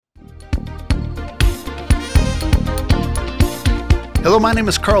Hello, my name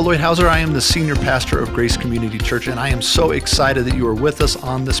is Carl Lloyd-Hauser. I am the senior pastor of Grace Community Church, and I am so excited that you are with us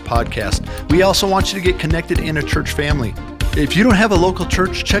on this podcast. We also want you to get connected in a church family. If you don't have a local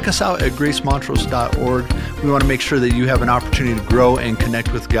church, check us out at gracemontrose.org. We want to make sure that you have an opportunity to grow and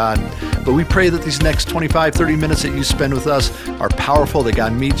connect with God. But we pray that these next 25, 30 minutes that you spend with us are powerful, that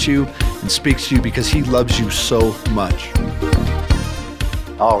God meets you and speaks to you because He loves you so much.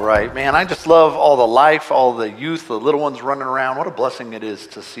 All right, man, I just love all the life, all the youth, the little ones running around. What a blessing it is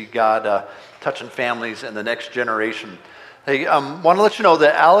to see God touching families and the next generation. Hey, want to let you know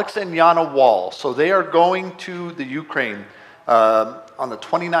that Alex and Yana Wall, so they are going to the Ukraine on the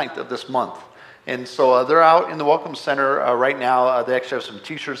 29th of this month. And so they're out in the Welcome Center right now. They actually have some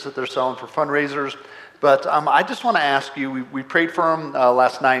t-shirts that they're selling for fundraisers. But I just want to ask you, we prayed for them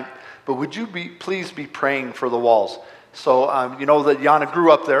last night, but would you please be praying for the Walls? So you know that Yana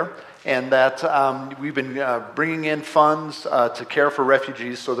grew up there, and that we've been bringing in funds to care for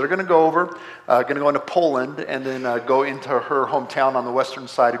refugees. So they're going to go over, going to go into Poland, and then go into her hometown on the western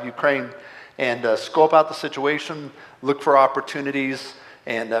side of Ukraine, and scope out the situation, look for opportunities,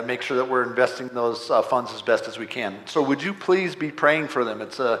 and make sure that we're investing those funds as best as we can. So would you please be praying for them?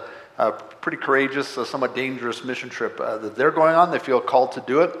 It's a pretty courageous, somewhat dangerous mission trip that they're going on. They feel called to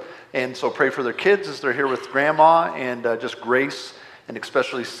do it. And so pray for their kids as they're here with grandma, and just grace and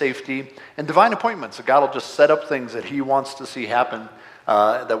especially safety and divine appointments. So God will just set up things that He wants to see happen,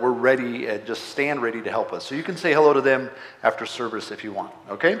 that we're ready and just stand ready to help us. So you can say hello to them after service if you want,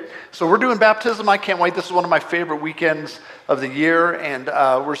 okay? So we're doing baptism. I can't wait. This is one of my favorite weekends of the year, and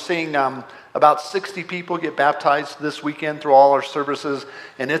we're seeing about 60 people get baptized this weekend through all our services,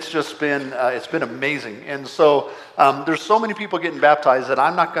 and it's just been amazing. And so there's so many people getting baptized that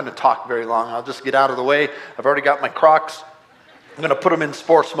I'm not going to talk very long. I'll just get out of the way. I've already got my Crocs. I'm going to put them in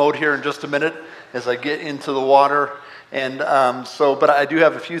sports mode here in just a minute as I get into the water. And but I do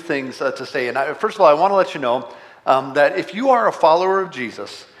have a few things to say. And first of all, I want to let you know that if you are a follower of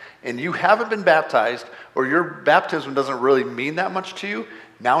Jesus and you haven't been baptized, or your baptism doesn't really mean that much to you,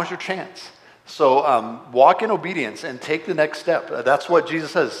 now is your chance. So walk in obedience and take the next step. That's what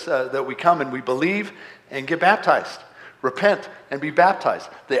Jesus says, that we come and we believe and get baptized. Repent and be baptized.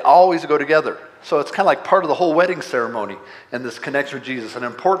 They always go together. So it's kind of like part of the whole wedding ceremony and this connection with Jesus, an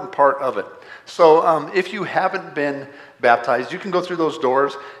important part of it. So if you haven't been baptized, you can go through those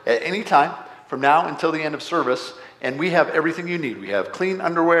doors at any time from now until the end of service, and we have everything you need. We have clean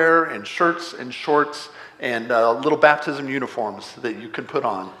underwear and shirts and shorts and little baptism uniforms that you can put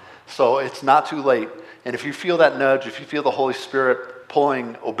on. So it's not too late. And if you feel that nudge, if you feel the Holy Spirit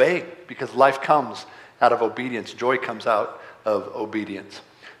pulling, obey, because life comes out of obedience. Joy comes out of obedience.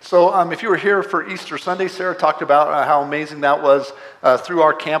 So if you were here for Easter Sunday, Sarah talked about how amazing that was. Through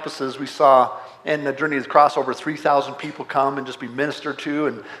our campuses, we saw in the Journey of the Cross over 3,000 people come and just be ministered to.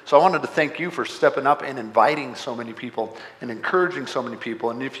 And so I wanted to thank you for stepping up and inviting so many people and encouraging so many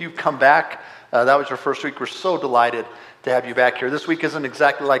people. And if you've come back, that was your first week, we're so delighted to have you back here. This week isn't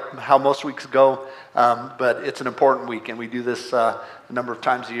exactly like how most weeks go, but it's an important week, and we do this a number of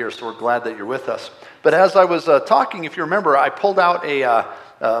times a year, so we're glad that you're with us. But as I was talking, if you remember, I pulled out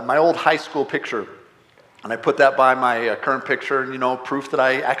my old high school picture, and I put that by my current picture, proof that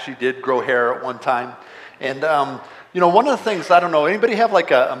I actually did grow hair at one time. And, one of the things, I don't know, anybody have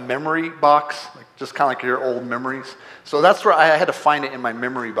like a memory box, like just kind of like your old memories? So that's where I had to find it in my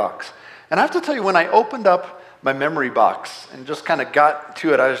memory box. And I have to tell you, when I opened up my memory box and just kind of got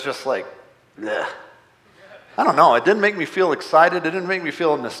to it, I was just like, bleh. I don't know. It didn't make me feel excited. It didn't make me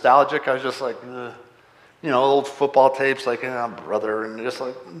feel nostalgic. I was just like, old football tapes, like, brother, and just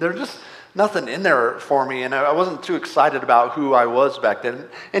like, there's just nothing in there for me, and I wasn't too excited about who I was back then.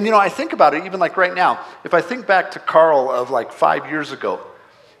 And I think about it, even like right now, if I think back to Carl of like 5 years ago,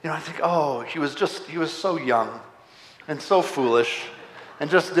 I think, he was so young and so foolish and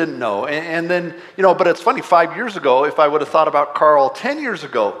just didn't know. And then, but it's funny, 5 years ago, if I would have thought about Carl 10 years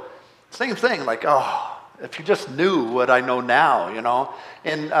ago, same thing, like, if you just knew what I know now,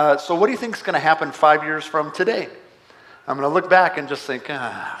 And so what do you think is going to happen 5 years from today? I'm going to look back and just think,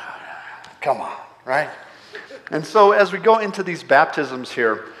 come on, right? And so as we go into these baptisms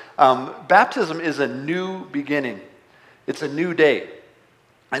here, baptism is a new beginning. It's a new day.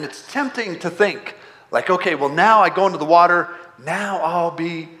 And it's tempting to think, like, okay, well, now I go into the water, now I'll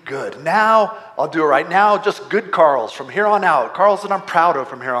be good. Now I'll do it right. Now just good Carls from here on out, Carls that I'm proud of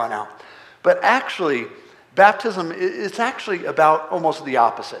from here on out. But actually, baptism is actually about almost the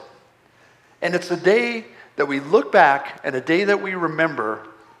opposite. And it's a day that we look back and a day that we remember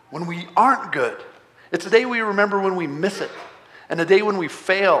when we aren't good. It's a day we remember when we miss it, and a day when we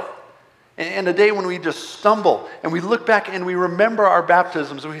fail. And a day when we just stumble and we look back and we remember our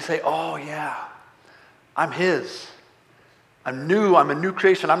baptisms and we say, oh yeah, I'm his. I'm new, I'm a new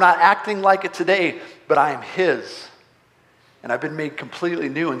creation. I'm not acting like it today, but I am his. And I've been made completely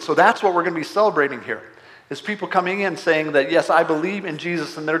new. And so that's what we're going to be celebrating here, is people coming in saying that, yes, I believe in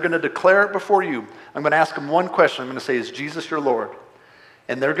Jesus, and they're going to declare it before you. I'm going to ask them one question. I'm going to say, is Jesus your Lord?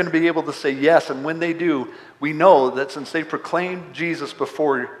 And they're going to be able to say yes. And when they do, we know that since they proclaimed Jesus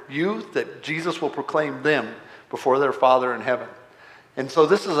before you, that Jesus will proclaim them before their Father in heaven. And so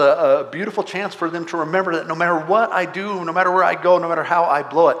this is a beautiful chance for them to remember that no matter what I do, no matter where I go, no matter how I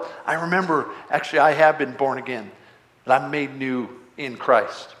blow it, I remember, actually, I have been born again, that I'm made new in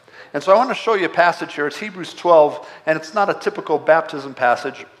Christ. And so I want to show you a passage here. It's Hebrews 12, and it's not a typical baptism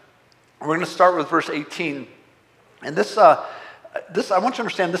passage. We're going to start with verse 18. And this I want you to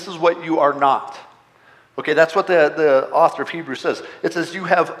understand, this is what you are not. Okay, that's what the author of Hebrews says. It says, you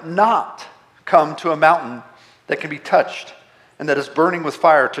have not come to a mountain that can be touched and that is burning with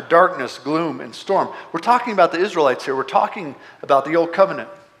fire, to darkness, gloom, and storm. We're talking about the Israelites here. We're talking about the Old Covenant.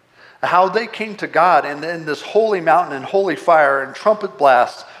 How they came to God and in this holy mountain and holy fire and trumpet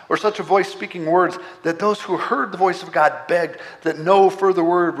blasts, or such a voice speaking words, that those who heard the voice of God begged that no further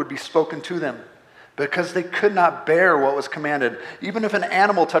word would be spoken to them, because they could not bear what was commanded. Even if an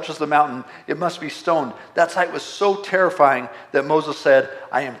animal touches the mountain, it must be stoned. That sight was so terrifying that Moses said,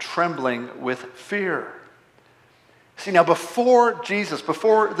 I am trembling with fear. See, now before Jesus,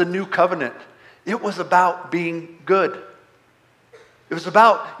 before the new covenant, it was about being good. It was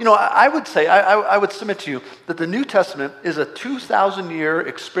about, I would say, I would submit to you that the New Testament is a 2,000-year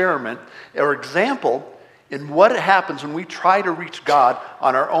experiment or example in what happens when we try to reach God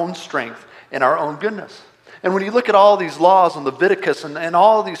on our own strength and our own goodness. And when you look at all these laws and Leviticus and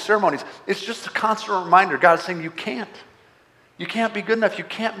all these ceremonies, it's just a constant reminder. God is saying you can't. You can't be good enough. You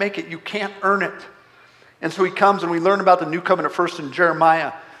can't make it. You can't earn it. And so he comes and we learn about the new covenant first in Jeremiah.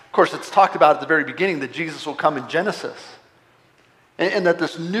 Of course, it's talked about at the very beginning that Jesus will come in Genesis. And that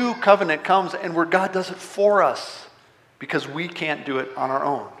this new covenant comes and where God does it for us because we can't do it on our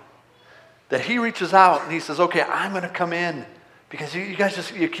own. That he reaches out and he says, okay, I'm going to come in because you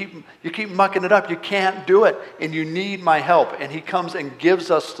guys you keep mucking it up. You can't do it and you need my help. And he comes and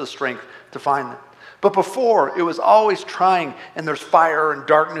gives us the strength to find it. But before, it was always trying, and there's fire and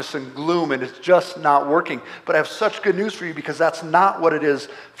darkness and gloom, and it's just not working. But I have such good news for you, because that's not what it is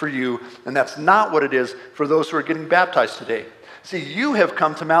for you, and that's not what it is for those who are getting baptized today. See, you have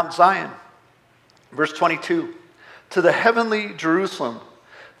come to Mount Zion. Verse 22, to the heavenly Jerusalem,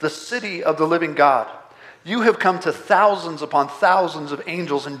 the city of the living God. You have come to thousands upon thousands of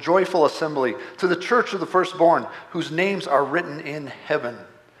angels in joyful assembly, to the church of the firstborn, whose names are written in heaven.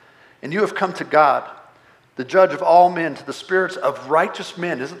 And you have come to God, the judge of all men, to the spirits of righteous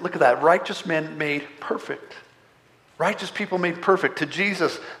men. Look at that, righteous men made perfect. Righteous people made perfect. To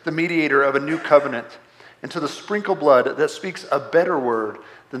Jesus, the mediator of a new covenant. And to the sprinkled blood that speaks a better word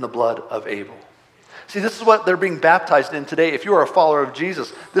than the blood of Abel. See, this is what they're being baptized in today. If you are a follower of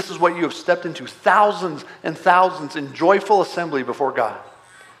Jesus, this is what you have stepped into. Thousands and thousands in joyful assembly before God.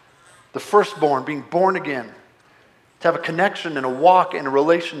 The firstborn, being born again. To have a connection and a walk and a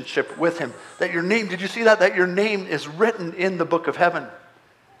relationship with him. That your name, did you see that? That your name is written in the book of heaven.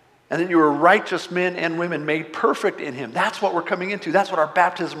 And that you are righteous men and women made perfect in him. That's what we're coming into. That's what our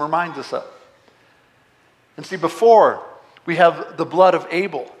baptism reminds us of. And see, before, we have the blood of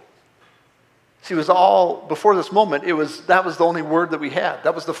Abel. See, it was all, before this moment, that was the only word that we had.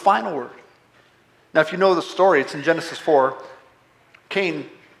 That was the final word. Now, if you know the story, it's in Genesis 4. Cain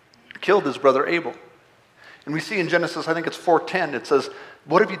killed his brother Abel. And we see in Genesis, I think it's 4:10, it says,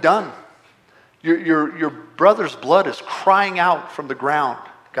 what have you done? Your brother's blood is crying out from the ground,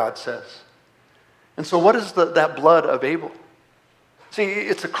 God says. And so what is that blood of Abel? See,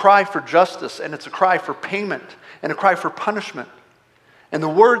 it's a cry for justice, and it's a cry for payment, and a cry for punishment. And the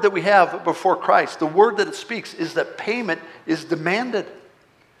word that we have before Christ, the word that it speaks, is that payment is demanded.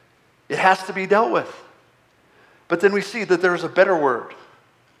 It has to be dealt with. But then we see that there's a better word.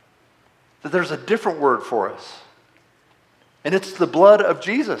 That there's a different word for us. And it's the blood of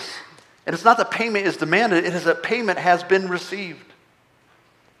Jesus. And it's not that payment is demanded, it is that payment has been received.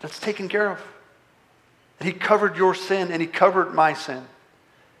 That's taken care of. And he covered your sin and he covered my sin.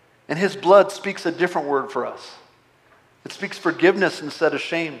 And his blood speaks a different word for us. It speaks forgiveness instead of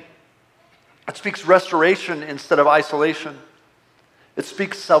shame. It speaks restoration instead of isolation. It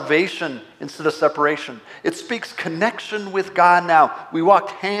speaks salvation instead of separation. It speaks connection with God now. We walk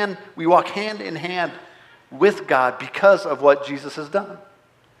hand in hand with God because of what Jesus has done.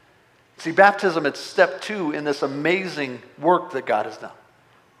 See, baptism, it's step 2 in this amazing work that God has done.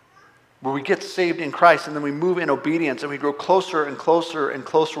 where we get saved in Christ and then we move in obedience and we grow closer and closer and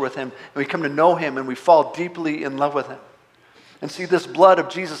closer with him and we come to know him and we fall deeply in love with him. And see, this blood of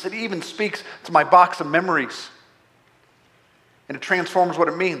Jesus, it even speaks to my box of memories and it transforms what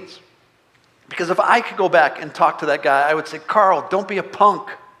it means. Because if I could go back and talk to that guy, I would say, Carl, don't be a punk,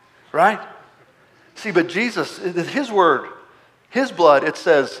 right? See, but Jesus, his word, his blood, it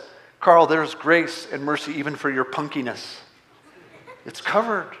says, Carl, there's grace and mercy even for your punkiness. It's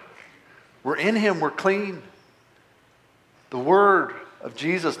covered. We're in him, we're clean. The word of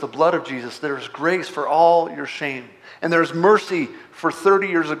Jesus, the blood of Jesus, there's grace for all your shame. And there's mercy for 30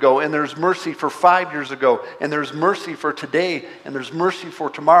 years ago, and there's mercy for 5 years ago, and there's mercy for today, and there's mercy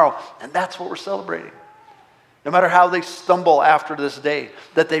for tomorrow. And that's what we're celebrating. No matter how they stumble after this day,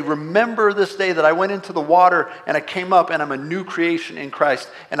 that they remember this day that I went into the water and I came up and I'm a new creation in Christ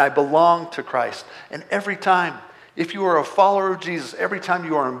and I belong to Christ. And every time, if you are a follower of Jesus, every time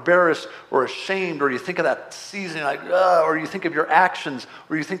you are embarrassed or ashamed, or you think of that season, like, or you think of your actions,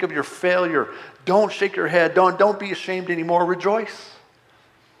 or you think of your failure, don't shake your head. Don't be ashamed anymore. Rejoice.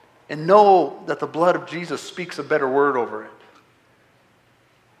 And know that the blood of Jesus speaks a better word over it.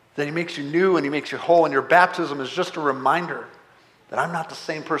 That he makes you new and he makes you whole. And your baptism is just a reminder that I'm not the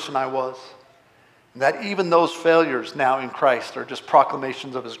same person I was. And that even those failures now in Christ are just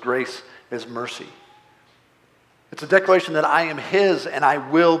proclamations of his grace, his mercy. It's a declaration that I am his and I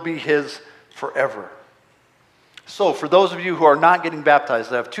will be his forever. So for those of you who are not getting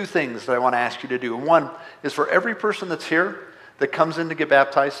baptized, I have two things that I want to ask you to do. One is for every person that's here that comes in to get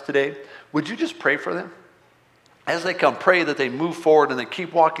baptized today, would you just pray for them? As they come, pray that they move forward and they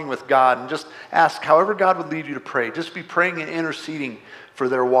keep walking with God, and just ask however God would lead you to pray. Just be praying and interceding for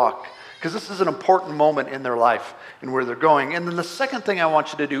their walk, because this is an important moment in their life and where they're going. And then the second thing I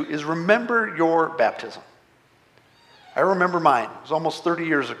want you to do is remember your baptism. I remember mine. It was almost 30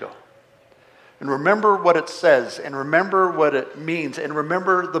 years ago. And remember what it says, and remember what it means, and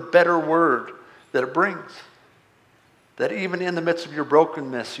remember the better word that it brings. That even in the midst of your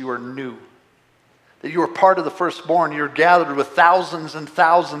brokenness, you are new. That you are part of the firstborn. You're gathered with thousands and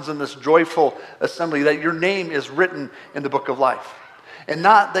thousands in this joyful assembly. That your name is written in the book of life. And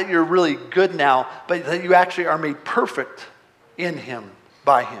not that you're really good now, but that you actually are made perfect in him,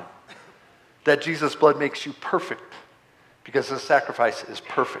 by him. That Jesus' blood makes you perfect because his sacrifice is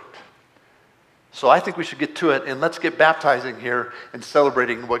perfect. So I think we should get to it, and let's get baptizing here and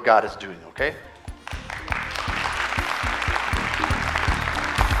celebrating what God is doing, okay?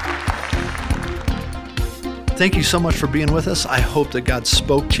 Thank you so much for being with us. I hope that God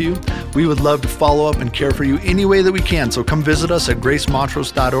spoke to you. We would love to follow up and care for you any way that we can. So come visit us at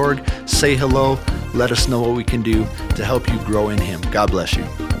gracemontrose.org. Say hello. Let us know what we can do to help you grow in him. God bless you.